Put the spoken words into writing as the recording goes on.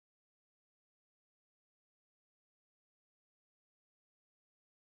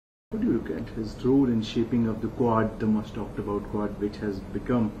How do you look at his role in shaping up the Quad, the most talked about Quad, which has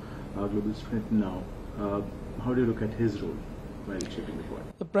become a global strength now? How do you look at his role while shaping the Quad?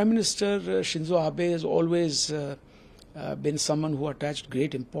 The Prime Minister Shinzo Abe has always been someone who attached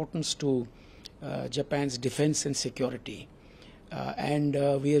great importance to Japan's defense and security. And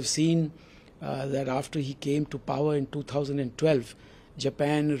we have seen that after he came to power in 2012,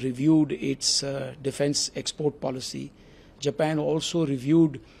 Japan reviewed its defense export policy. Japan also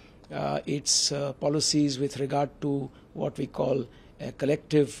reviewed its policies with regard to what we call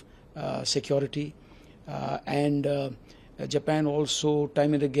collective security. And Japan also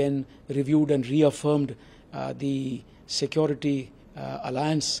time and again reviewed and reaffirmed the security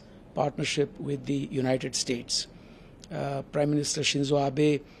alliance partnership with the United States. Prime Minister Shinzo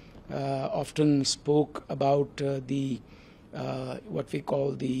Abe often spoke about the what we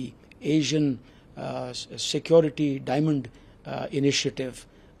call the Asian Security Diamond Initiative,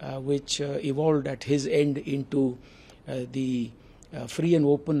 which evolved at his end into the free and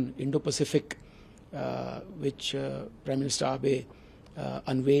open Indo-Pacific, which Prime Minister Abe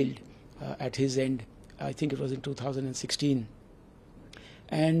unveiled at his end. I think it was in 2016.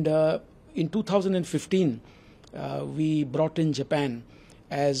 And in 2015, we brought in Japan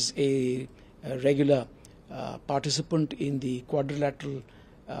as a regular participant in the quadrilateral,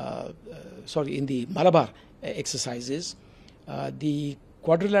 in the Malabar exercises. The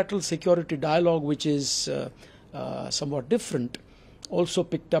quadrilateral security dialogue, which is somewhat different, also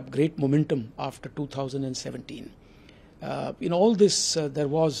picked up great momentum after 2017. In all this, there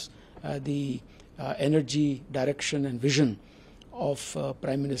was the energy, direction and vision of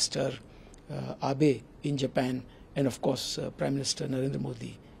Prime Minister Abe in Japan, and of course Prime Minister Narendra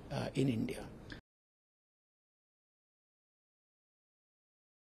Modi in India.